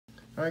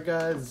Alright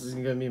guys, this is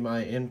going to be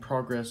my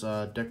in-progress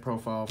deck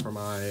profile for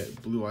my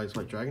Blue Eyes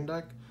White Dragon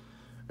deck.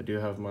 I do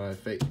have my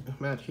fate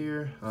mat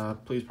here.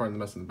 Please pardon the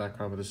mess in the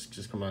background, but this is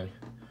just my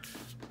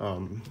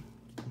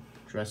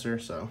dresser.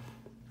 So,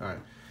 alright.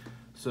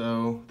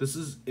 So, this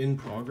is in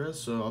progress,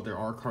 so there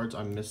are cards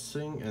I'm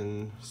missing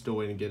and still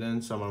waiting to get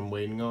in, some I'm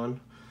waiting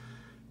on.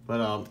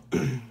 But,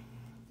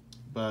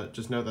 but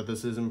just note that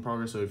this is in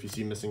progress, so if you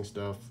see missing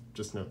stuff,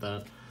 just note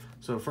that.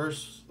 So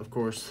first, of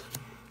course,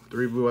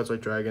 3 Blue Eyes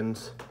White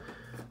Dragons.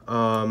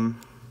 3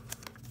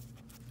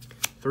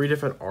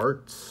 different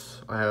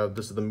arts.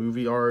 This is the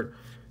movie art.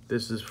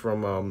 This is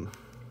from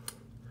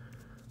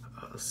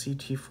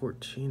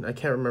CT14. I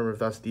can't remember if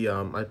that's the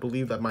I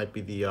believe that might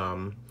be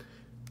the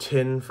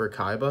tin for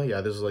Kaiba. Yeah,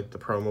 this is like the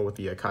promo with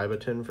the Kaiba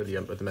tin for the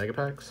with the mega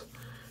packs.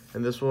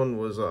 And this one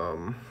was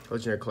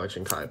Legendary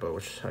Collection Kaiba,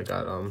 which I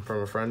got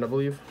from a friend, I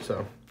believe.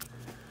 So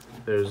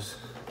there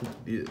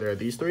are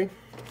these 3.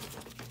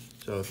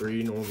 So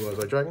 3 normal Blue Eyes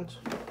White Dragons.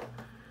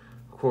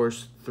 Of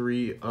course,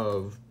 3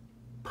 of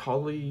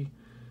probably,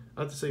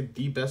 I have to say,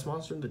 the best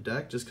monster in the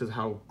deck, just because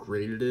how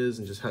great it is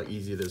and just how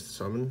easy it is to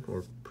summon,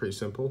 or pretty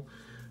simple.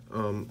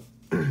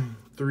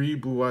 3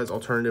 Blue Eyes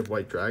Alternative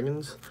White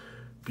Dragons.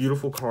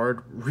 Beautiful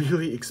card,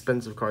 really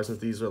expensive card since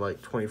these are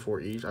like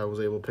 24 each. I was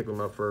able to pick them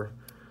up for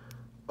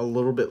a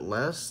little bit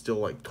less, still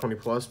like 20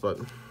 plus, but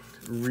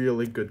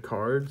really good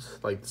cards.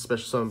 Like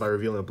special summon by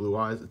revealing a Blue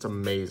Eyes, it's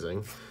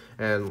amazing.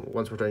 And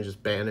once per turn,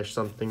 just banish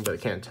something, but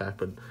it can't attack.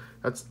 But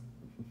that's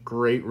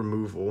great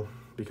removal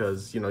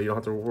because, you know, you don't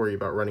have to worry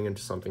about running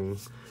into something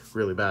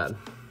really bad.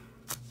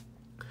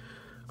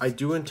 I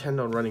do intend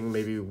on running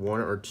maybe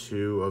 1 or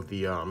 2 of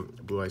the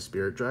Blue Eye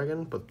Spirit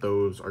Dragon, but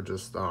those are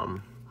just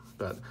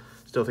but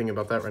still thinking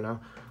about that right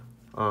now.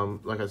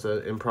 Like I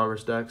said, in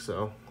progress deck.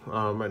 So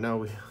right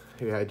now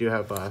I do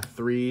have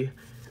 3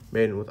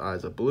 Maiden with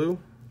Eyes of Blue.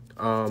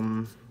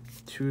 2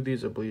 of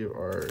these I believe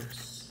are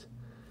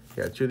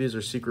 2 of these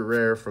are secret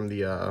rare from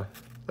the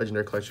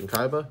Legendary Collection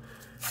Kaiba.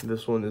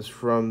 This one is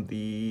from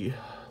the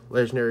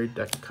Legendary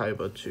deck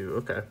Kaiba too.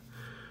 Okay,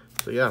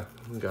 so yeah,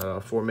 we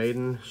got 4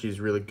 Maiden. She's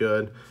really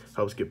good,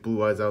 helps get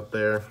Blue Eyes out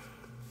there.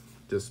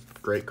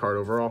 Just great card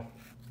overall.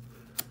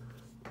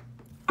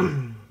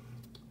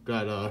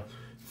 Got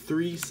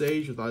 3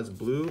 Sage with Eyes of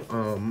Blue.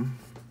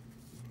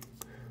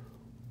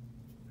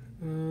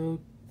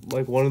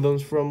 Like one of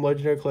them's from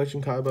Legendary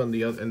Collection Kaiba, and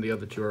the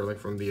other 2 are like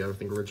from the I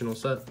think original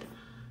set.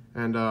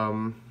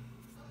 And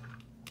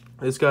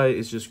this guy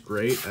is just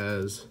great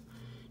as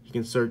he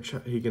can search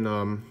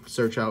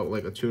out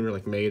like a tuner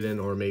like Maiden,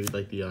 or maybe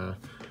like the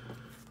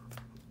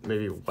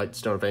maybe White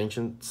Stone of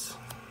Ancients.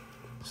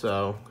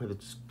 So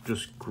it's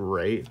just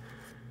great.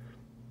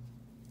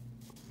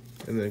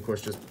 And then of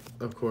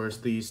course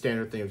the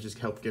standard thing of just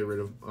help get rid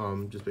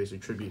of just basically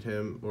tribute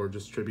him, or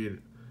just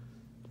tribute,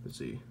 let's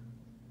see.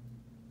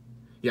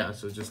 Yeah,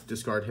 so just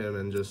discard him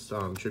and just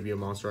tribute a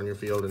monster on your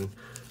field, and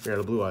you're out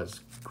of Blue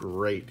Eyes.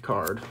 Great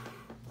card.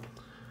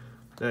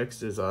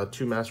 Next is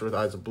 2 Master with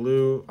Eyes of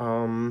Blue.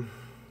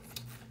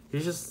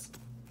 He's just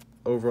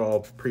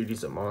overall pretty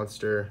decent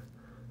monster.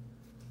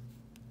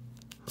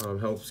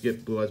 Helps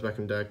get Blue Eyes back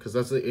in deck, because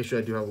that's the issue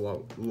I do have a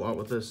lot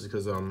with this, is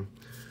because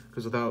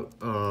without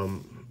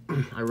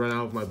I run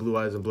out of my Blue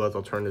Eyes and Blue Eyes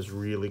alternatives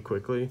really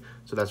quickly,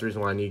 so that's the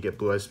reason why I need to get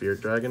Blue Eyes Spirit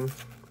Dragon.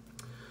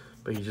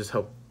 But he just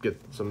helped get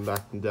some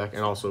back in deck,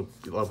 and also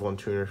level 1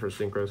 tuner for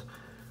synchros.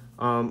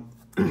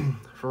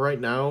 For right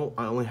now,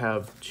 I only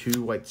have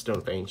 2 White Stone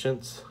of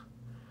Ancients.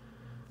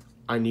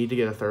 I need to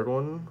get a 3rd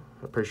one.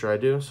 I'm pretty sure I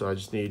do, so I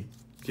just need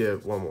to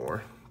get 1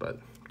 more. But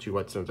 2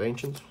 White Stone of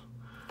Ancients.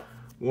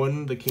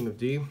 1 the King of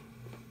D.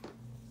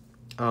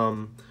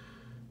 I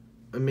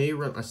may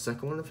run a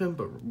 2nd one of him,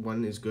 but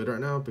 1 is good right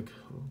now, because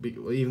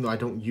even though I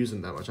don't use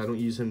him that much. I don't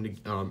use him to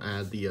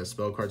add the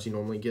spell cards he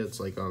normally gets,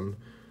 like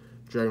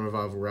Dragon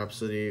Revival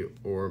Rhapsody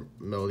or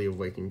Melody of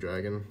Waking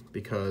Dragon,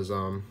 because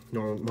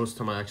most of the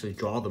time I actually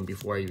draw them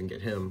before I even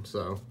get him.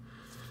 So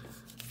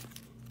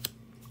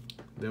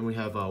then we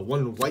have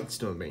 1 White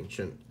Stone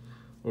Ancient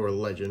or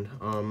Legend.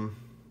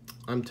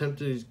 I'm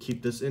tempted to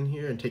keep this in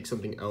here and take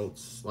something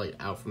else like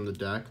out from the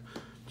deck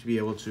to be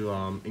able to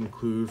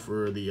include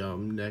for the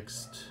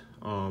next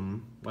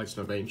White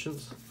Stone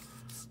Ancients.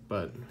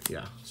 But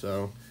yeah,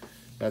 so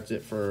that's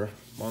it for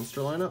monster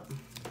lineup.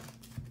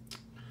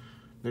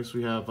 Next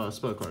we have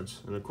spell cards,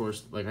 and of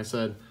course, like I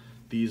said,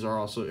 these are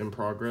also in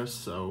progress.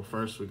 So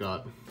first we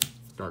got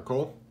Dark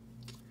Hole.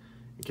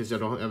 In case you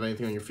don't have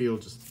anything on your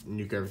field, just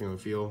nuke everything on the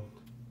field,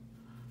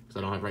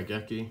 because I don't have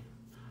Raigeki.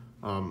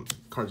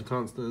 Cards of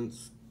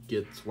Constance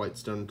gets White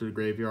Stone to the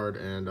graveyard,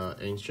 and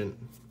Ancient,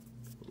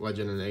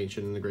 Legend and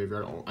Ancient in the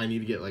graveyard. I need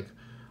to get like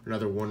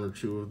another 1 or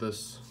 2 of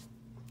this.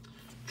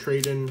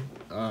 Trade in,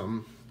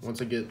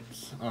 once I get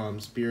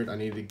Spirit, I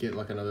need to get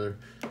like another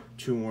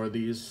 2 more of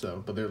these.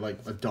 So, but they're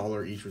like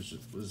 $1 each, which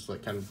was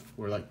like kind of,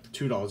 we're like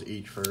 $2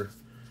 each for the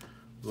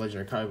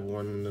Legendary Kaiba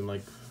one, and then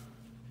like,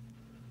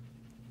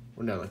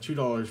 well, no, like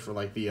 $2 for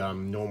like the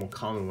normal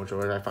common, which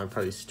I find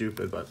pretty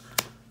stupid, but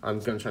I'm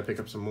gonna try to pick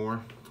up some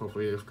more.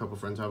 Hopefully, if a couple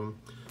friends have them.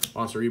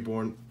 Monster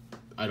Reborn,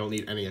 I don't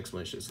need any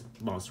explanations.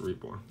 Monster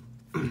Reborn.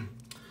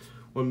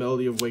 One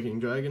Melody of Awakening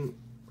Dragon.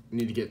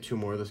 Need to get 2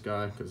 more of this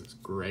guy because it's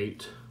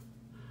great.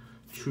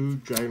 2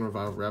 Dragon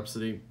Revival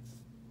Rhapsody.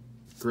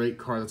 Great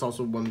card. That's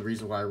also one of the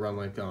reasons why I run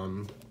like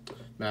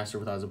Master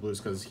with Eyes of Blues,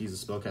 because he's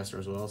a spellcaster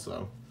as well.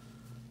 So,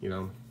 you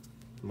know,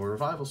 more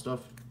revival stuff.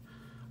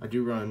 I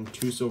do run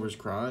 2 Silver's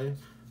Cry.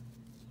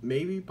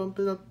 Maybe bump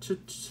it up to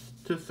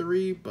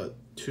 3, but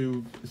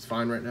 2 is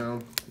fine right now.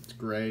 It's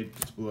great.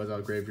 It's Blue Eyes out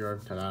of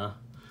Graveyard. Ta-da.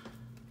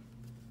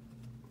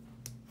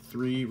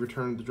 3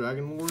 Return of the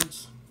Dragon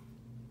Lords.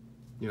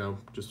 You know,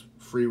 just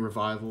free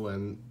revival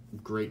and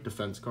great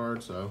defense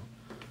card, so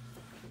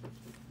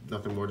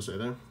nothing more to say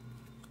there.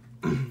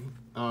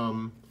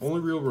 Only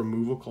real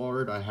removal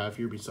card I have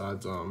here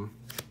besides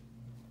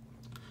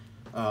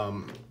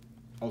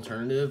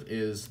alternative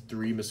is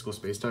 3 Mystical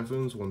Space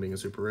Typhoons, 1 being a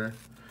super rare.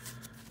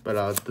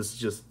 But this is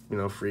just, you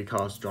know, free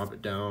cost, drop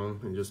it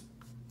down and just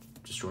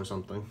destroy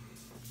something.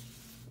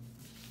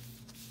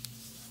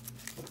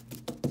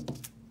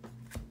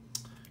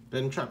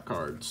 Then trap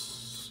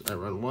cards. I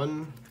run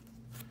 1,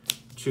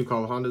 2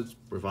 Call of Hondas,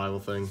 revival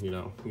thing, you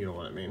know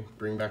what I mean.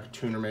 Bring back a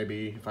tuner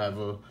maybe if I have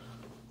a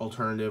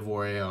alternative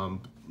or a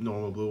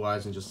normal Blue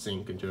Eyes and just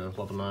sink into a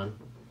level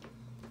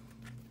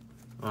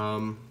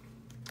 9.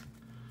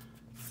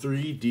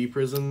 3 D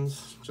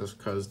Prisons, just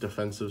cause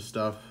defensive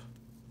stuff.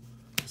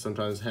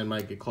 Sometimes hand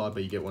might get clawed,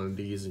 but you get one of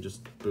these and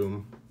just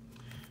boom.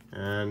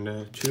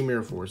 And 2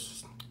 Mirror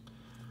Force.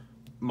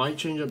 Might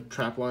change up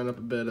trap lineup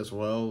a bit as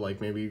well,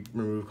 like maybe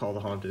remove Call the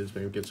Haunted,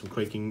 maybe get some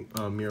Quaking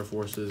Mirror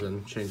Forces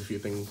and change a few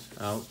things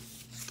out.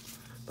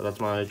 But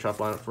that's my trap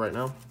lineup for right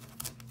now.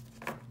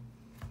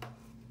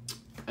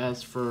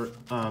 As for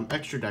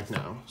extra deck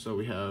now, so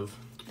we have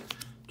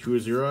 2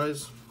 Azure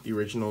Eyes, the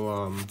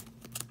original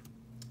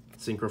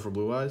Synchro for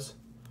Blue Eyes.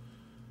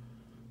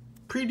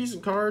 Pretty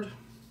decent card,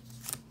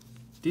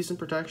 decent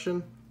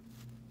protection,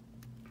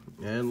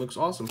 and looks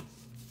awesome.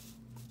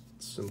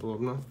 Simple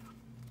enough.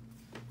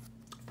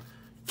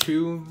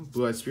 2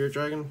 Blue Eyes Spirit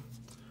Dragon.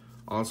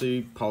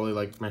 Honestly, probably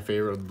like my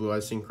favorite of the Blue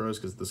Eyes Synchros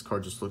because this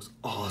card just looks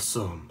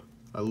awesome.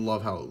 I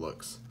love how it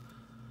looks.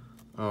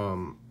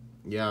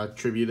 Yeah,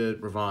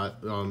 tributed, revive,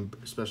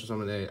 special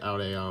summon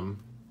out a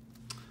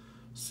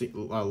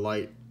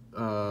light,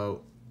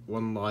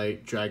 1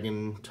 light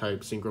dragon type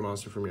synchro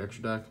monster from your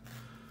extra deck.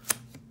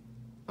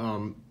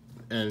 And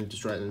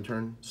destroy it in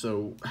turn.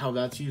 So how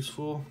that's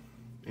useful,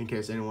 in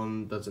case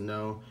anyone doesn't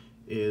know,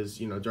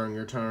 is, you know, during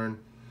your turn,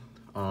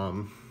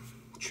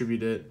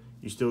 tribute it.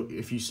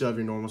 If you still have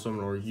your normal summon,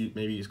 or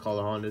maybe use Call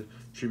the Haunted,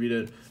 tribute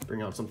it.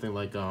 Bring out something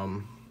like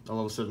a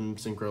level 7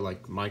 synchro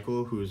like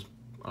Michael, who's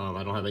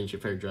I don't have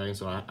Ancient Fairy Dragon,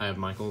 so I have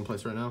Michael in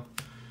place right now,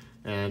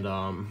 and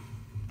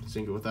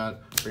sync it with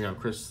that. Bring out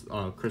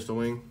Crystal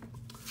Wing.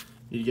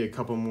 You need to get a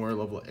couple more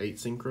level 8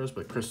 synchros,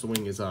 but Crystal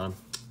Wing is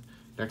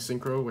next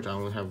synchro, which I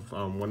only have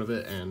 1 of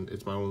it, and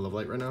it's my only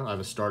level 8 right now. I have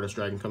a Stardust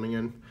Dragon coming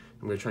in.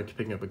 I'm gonna try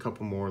picking up a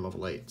couple more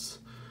level 8s,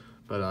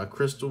 but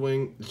Crystal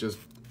Wing is just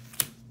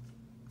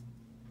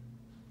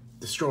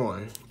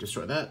destroy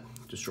that,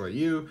 destroy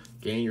you,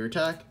 gain your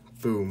attack,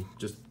 boom,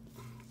 just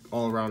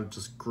all around,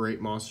 just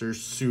great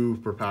monsters,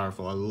 super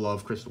powerful. I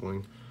love Crystal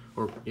Wing,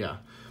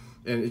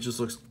 and it just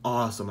looks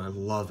awesome. I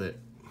love it.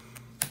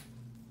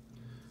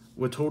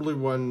 Would totally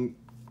run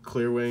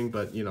Clear Wing,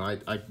 but you know,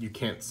 you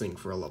can't sync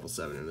for a level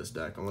 7 in this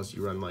deck unless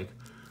you run like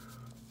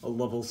a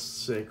level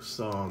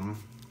 6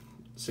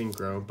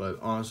 synchro. But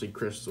honestly,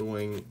 Crystal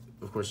Wing,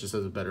 of course, just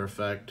has a better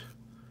effect.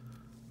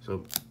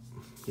 So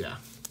yeah.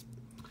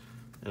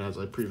 And as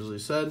I previously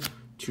said,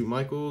 2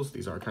 Michaels.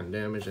 These are kind of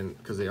damaged, and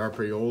because they are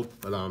pretty old,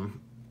 but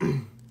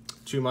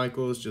 2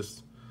 Michaels,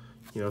 just,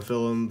 you know,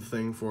 fill in the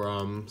thing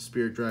for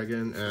Spirit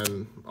Dragon,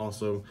 and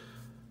also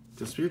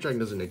the Spirit Dragon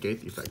doesn't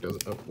negate the effect, does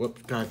it? Oh,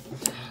 whoop, God,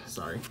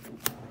 sorry.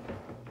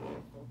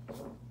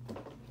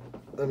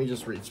 Let me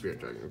just read Spirit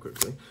Dragon real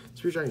quickly.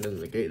 Spirit Dragon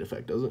doesn't negate the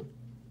effect, does it?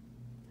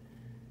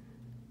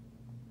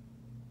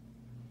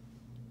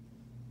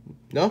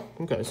 No?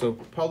 Okay, so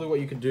probably what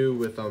you could do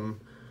with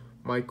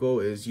Michael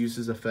is use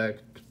his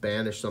effect,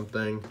 banish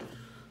something,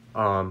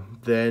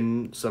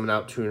 then summon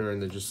out Tuner,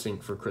 and then just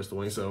sync for Crystal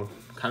Wing. So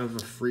kind of a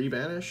free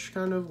banish,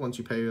 kind of, once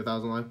you pay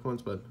 1,000 life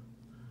points, but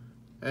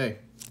hey,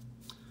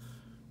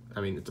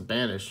 I mean, it's a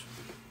banish.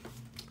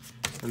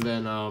 And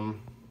then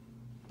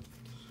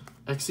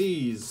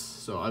XEs,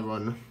 so I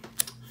run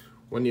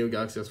 1 Neo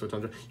Galaxy S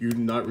Tundra. You do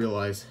not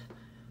realize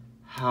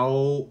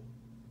how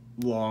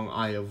long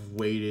I have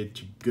waited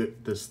to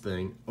get this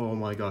thing. Oh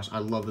my gosh, I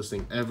love this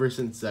thing. Ever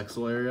since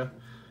Zexal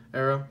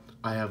era,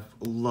 I have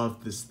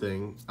loved this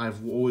thing.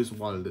 I've always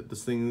wanted it.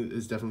 This thing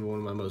is definitely one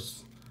of my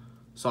most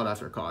sought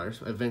after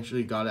cars. I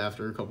eventually got it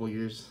after a couple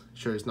years.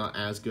 Sure, it's not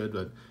as good,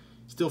 but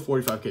still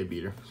 45k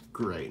beater.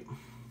 Great.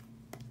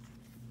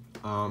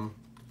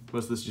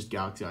 Most of this is just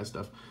Galaxy Eyes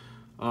stuff.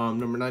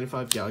 Number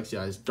 95, Galaxy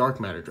Eyes Dark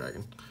Matter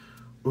Dragon.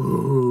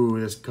 Ooh,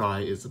 this guy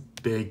is a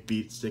big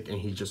beat stick, and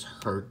he just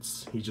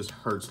hurts. He just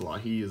hurts a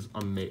lot. He is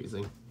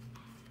amazing.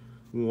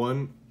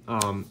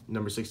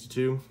 Number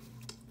 62,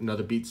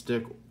 another beat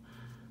stick.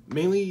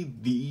 Mainly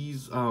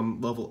these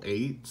level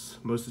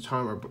 8s, most of the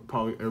time, are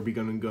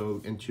gonna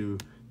go into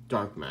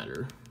Dark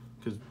Matter,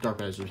 because Dark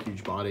Matter is a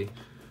huge body.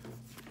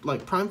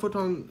 Like, Prime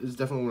Photon is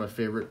definitely one of my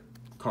favorite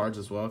cards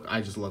as well.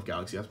 I just love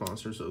Galaxy S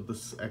monsters, so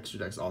this extra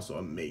deck is also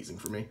amazing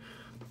for me.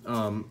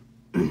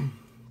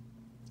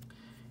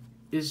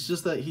 It's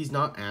just that he's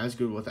not as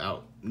good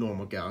without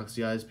normal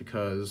Galaxy Eyes,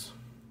 because,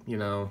 you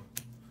know,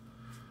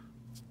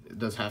 it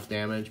does half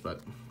damage,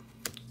 but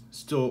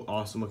still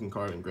awesome looking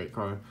card and great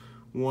card.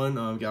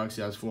 One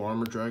Galaxy Eyes Full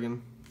Armor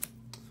Dragon.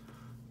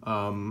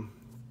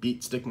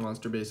 Beat stick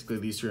monster, basically.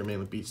 These two are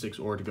mainly beat sticks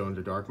or to go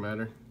into Dark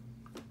Matter.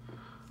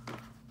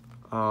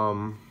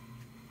 And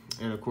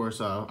of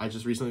course, I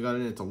just recently got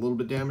it. It's a little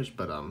bit damaged,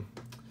 but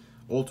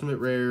Ultimate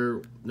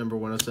Rare number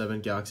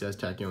 107 Galaxy Eyes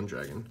Tachyon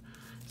Dragon.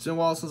 It's been a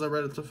while since I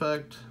read its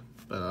effect,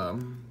 but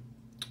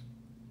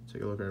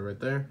take a look at it right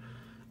there.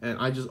 And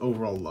I just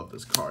overall love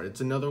this card. It's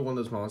another one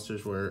of those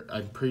monsters where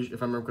I'm pretty,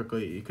 if I remember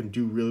correctly, you can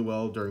do really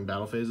well during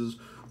battle phases,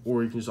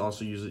 or you can just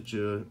also use it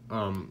to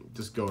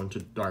just go into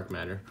Dark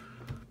Matter.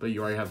 But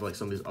you already have like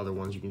some of these other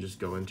ones you can just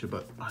go into.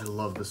 But I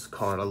love this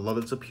card. I love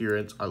its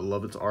appearance. I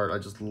love its art. I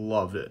just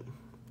love it.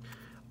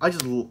 I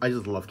just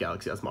love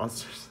Galaxy Eyes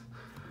monsters.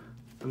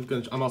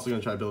 I'm also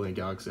gonna try building a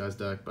Galaxy Eyes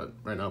deck, but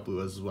right now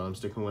Blue Eyes is what I'm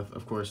sticking with.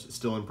 Of course, it's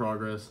still in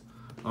progress.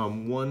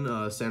 One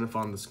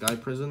Sanafon the Sky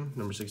Prison,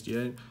 number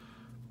 68.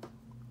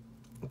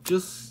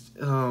 Just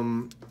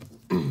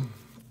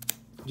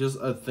just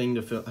a thing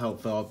to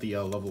help fill out the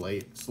level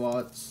 8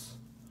 slots,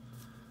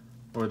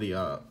 or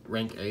the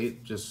rank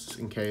 8, just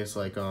in case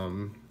like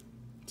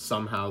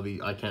somehow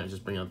I can't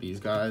just bring out these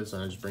guys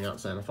and I just bring out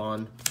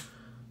Sanafon.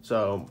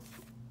 So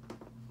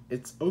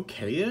it's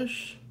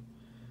okay-ish.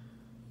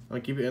 I'll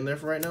keep it in there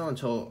for right now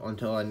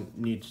until I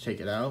need to take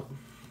it out.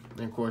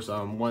 And of course,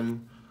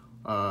 one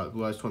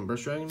Blue Eyes Twin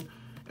Burst Dragon,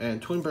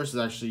 and Twin Burst is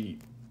actually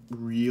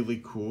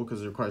really cool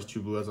because it requires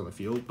 2 Blue Eyes on the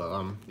field,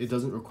 but it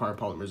doesn't require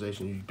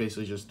polymerization. You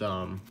basically just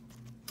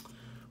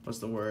what's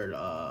the word?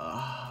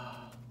 I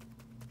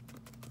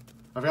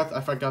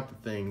forgot the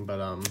thing,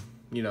 but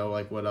you know,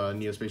 like what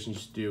Neospacians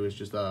used to do is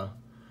just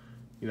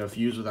you know,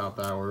 fuse without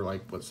that, or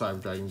like what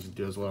Cyber Dragons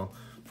do as well.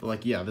 But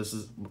like, yeah, this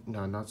is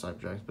no, not Cyber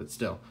Dragons, but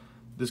still,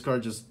 this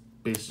card just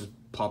basically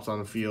pops on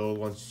the field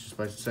once just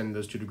by sending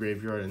those 2 to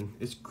graveyard, and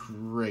it's a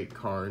great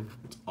card.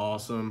 It's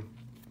awesome.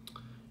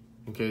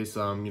 In case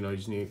you know, you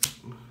just need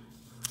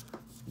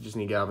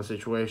to get out of a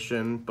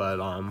situation, but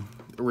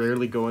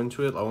rarely go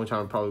into it. The only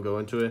time I probably go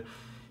into it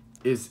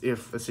is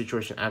if a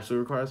situation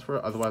absolutely requires for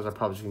it. Otherwise, I'm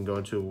probably just gonna go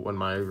into one of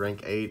my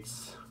rank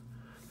 8s,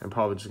 and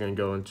probably just gonna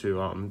go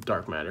into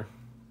Dark Matter.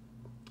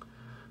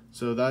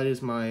 So that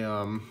is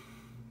my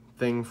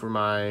thing for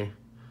my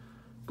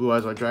Blue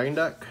Eyes White Dragon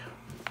deck.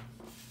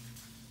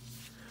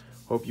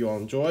 Hope you all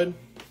enjoyed.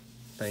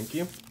 Thank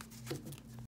you.